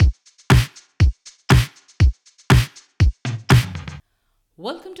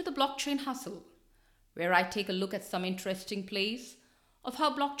Welcome to the Blockchain Hustle, where I take a look at some interesting plays of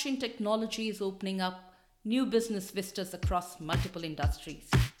how blockchain technology is opening up new business vistas across multiple industries.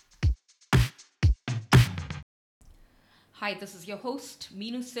 Hi, this is your host,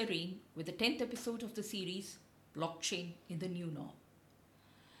 Meenu Serene, with the 10th episode of the series Blockchain in the New Norm.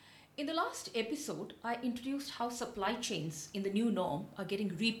 In the last episode, I introduced how supply chains in the new norm are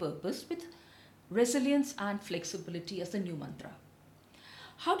getting repurposed with resilience and flexibility as the new mantra.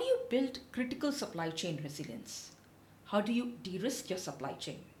 How do you build critical supply chain resilience? How do you de risk your supply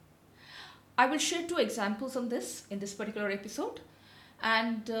chain? I will share two examples on this in this particular episode.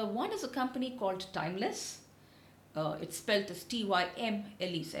 And one is a company called Timeless. It's spelled as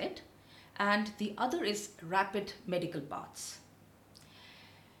Tymlez. And the other is Rapid Medical Parts.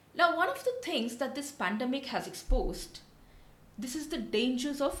 Now, one of the things that this pandemic has exposed, this is the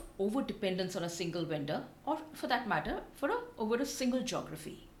dangers of over dependence on a single vendor, or for that matter, over a single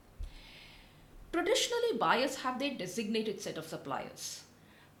geography. Traditionally, buyers have their designated set of suppliers,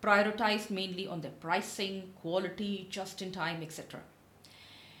 prioritized mainly on their pricing, quality, just in time, etc.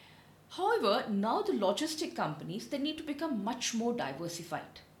 However, now the logistic companies, they need to become much more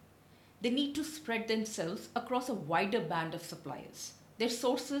diversified. They need to spread themselves across a wider band of suppliers, their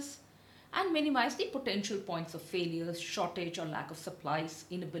sources, and minimize the potential points of failures, shortage or lack of supplies,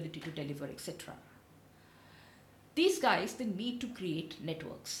 inability to deliver, etc. These guys, they need to create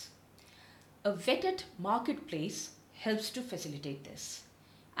networks. A vetted marketplace helps to facilitate this,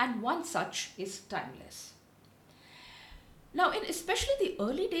 and one such is Timeless. Now, in especially the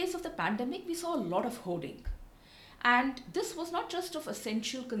early days of the pandemic, we saw a lot of hoarding. And this was not just of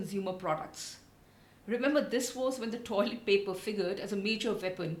essential consumer products. Remember, this was when the toilet paper figured as a major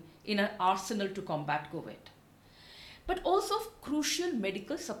weapon in an arsenal to combat COVID, but also of crucial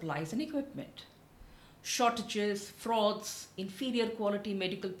medical supplies and equipment. Shortages, frauds, inferior quality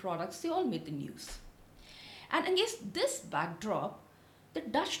medical products, they all made the news. And against this backdrop, the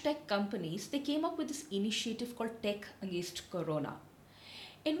Dutch tech companies, they came up with this initiative called Tech Against Corona,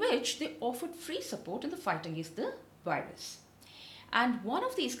 in which they offered free support in the fight against the virus. And one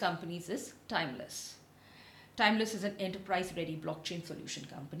of these companies is Timeless. Timeless is an enterprise-ready blockchain solution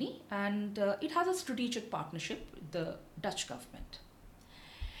company, and it has a strategic partnership with the Dutch government.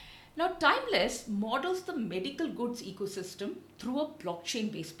 Now, Timeless models the medical goods ecosystem through a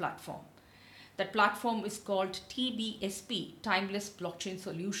blockchain-based platform. That platform is called TBSP, Timeless Blockchain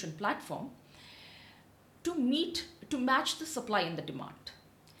Solution Platform, to match the supply and the demand.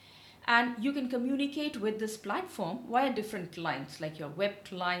 And you can communicate with this platform via different clients like your web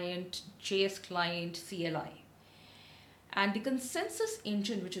client, JS client, CLI. And the consensus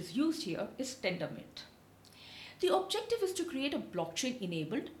engine which is used here is Tendermint. The objective is to create a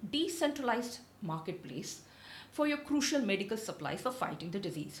blockchain-enabled, decentralized marketplace for your crucial medical supplies for fighting the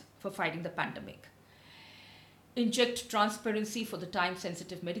disease, for fighting the pandemic. Inject transparency for the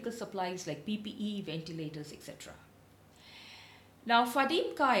time-sensitive medical supplies like PPE, ventilators, etc. Now,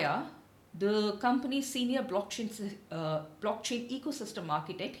 Fadim Kaya, the company's senior blockchain ecosystem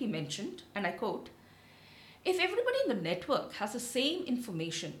architect, he mentioned, and I quote, "If everybody in the network has the same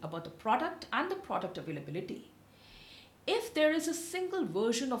information about the product and the product availability, if there is a single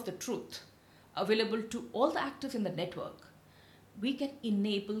version of the truth available to all the actors in the network, we can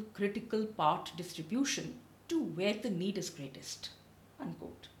enable critical part distribution to where the need is greatest."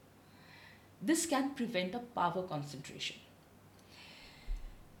 Unquote. This can prevent a power concentration.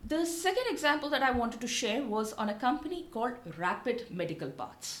 The second example that I wanted to share was on a company called Rapid Medical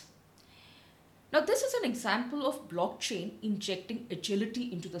Parts. Now, this is an example of blockchain injecting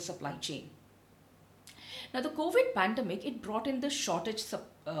agility into the supply chain. Now, the COVID pandemic, it brought in the shortage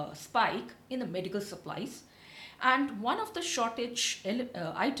spike in the medical supplies, and one of the shortage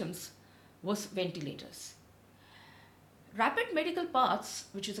items was ventilators. Rapid Medical Parts,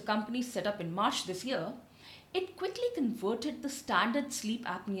 which is a company set up in March this year, it quickly converted the standard sleep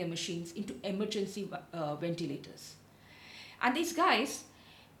apnea machines into emergency ventilators. And these guys,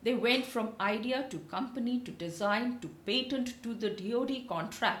 they went from idea to company to design to patent to the DoD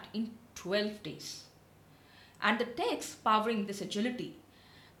contract in 12 days. And the techs powering this agility,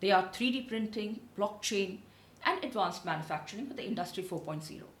 they are 3D printing, blockchain, and advanced manufacturing for the Industry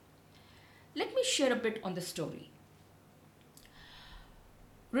 4.0. Let me share a bit on the story.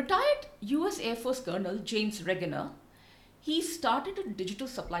 Retired US Air Force Colonel James Regener, he started a digital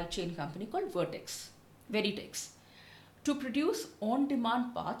supply chain company called Veritex, to produce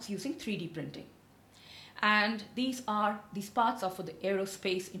on-demand parts using 3D printing. And these parts are for the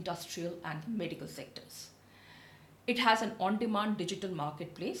aerospace, industrial, and medical sectors. It has an on-demand digital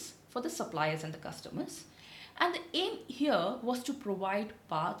marketplace for the suppliers and the customers. And the aim here was to provide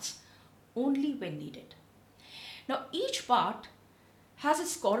parts only when needed. Now, each part has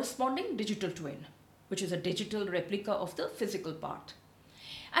its corresponding digital twin, which is a digital replica of the physical part.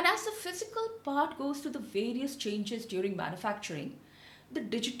 And as the physical part goes through the various changes during manufacturing, the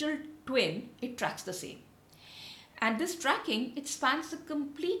digital twin, it tracks the same. And this tracking, it spans the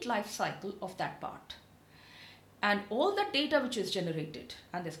complete life cycle of that part. And all the data which is generated,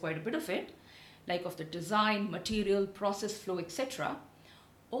 and there's quite a bit of it, like of the design, material, process flow, etc.,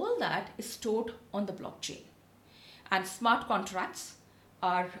 all that is stored on the blockchain. And smart contracts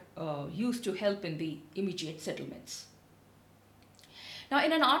are used to help in the immediate settlements. Now,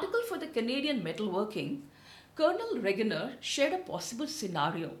 in an article for the Canadian Metalworking, Colonel Regener shared a possible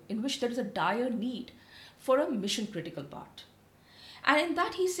scenario in which there is a dire need for a mission critical part. And in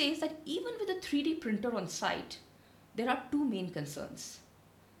that, he says that even with a 3D printer on site, there are two main concerns.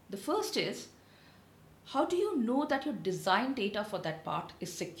 The first is, how do you know that your design data for that part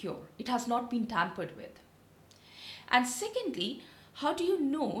is secure? It has not been tampered with. And secondly, how do you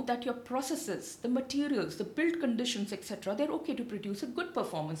know that your processes, the materials, the build conditions, etc., they're okay to produce a good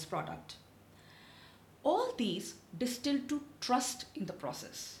performance product? All these distill to trust in the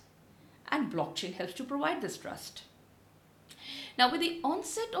process. And blockchain helps to provide this trust. Now, with the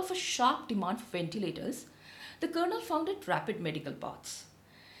onset of a sharp demand for ventilators, the kernel founded Rapid Medical Parts.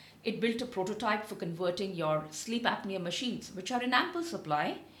 It built a prototype for converting your sleep apnea machines, which are in ample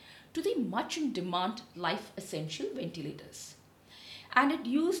supply, to the much in demand life essential ventilators. And it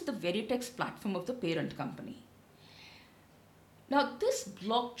used the Veritex platform of the parent company. Now, this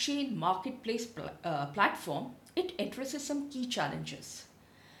blockchain marketplace platform, it addresses some key challenges,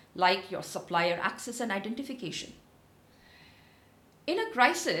 like your supplier access and identification. In a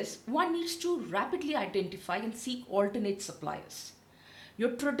crisis, one needs to rapidly identify and seek alternate suppliers.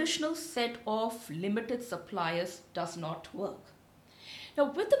 Your traditional set of limited suppliers does not work.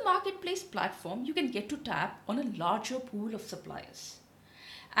 Now, with the marketplace platform, you can get to tap on a larger pool of suppliers.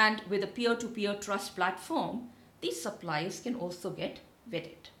 And with a peer-to-peer trust platform, these suppliers can also get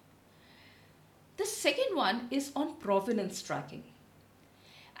vetted. The second one is on provenance tracking.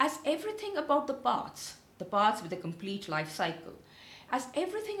 As everything about the parts with a complete life cycle, as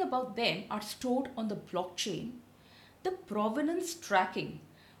everything about them are stored on the blockchain, the provenance tracking,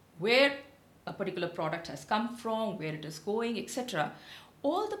 where a particular product has come from, where it is going, etc.,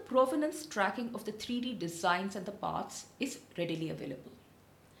 all the provenance tracking of the 3D designs and the parts is readily available.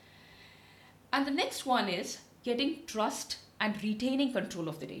 And the next one is getting trust and retaining control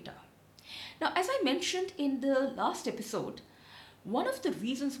of the data. Now, as I mentioned in the last episode, one of the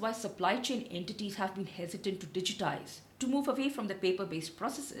reasons why supply chain entities have been hesitant to digitize, to move away from the paper-based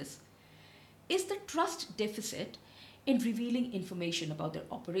processes, is the trust deficit in revealing information about their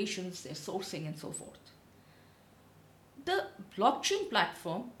operations, their sourcing, and so forth. The blockchain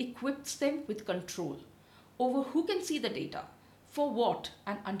platform equips them with control over who can see the data, for what,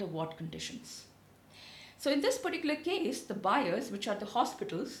 and under what conditions. So in this particular case, the buyers, which are the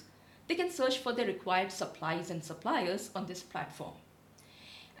hospitals, they can search for the required supplies and suppliers on this platform.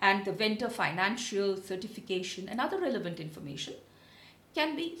 And the vendor financial, certification, and other relevant information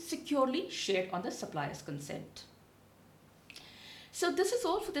can be securely shared on the supplier's consent. So this is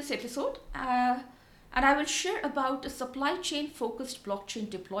all for this episode. And I will share about a supply chain focused blockchain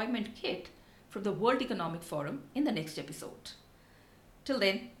deployment kit from the World Economic Forum in the next episode. Till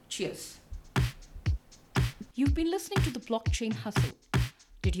then, cheers. You've been listening to the Blockchain Hustle.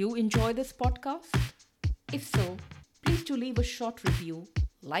 Did you enjoy this podcast? If so, please do leave a short review,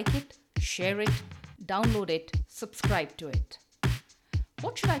 like it, share it, download it, subscribe to it.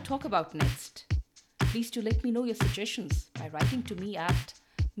 What should I talk about next? Please do let me know your suggestions by writing to me at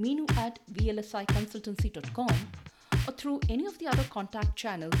meenu@vlsiconsultancy.com or through any of the other contact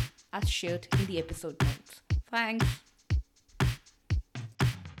channels as shared in the episode notes. Thanks.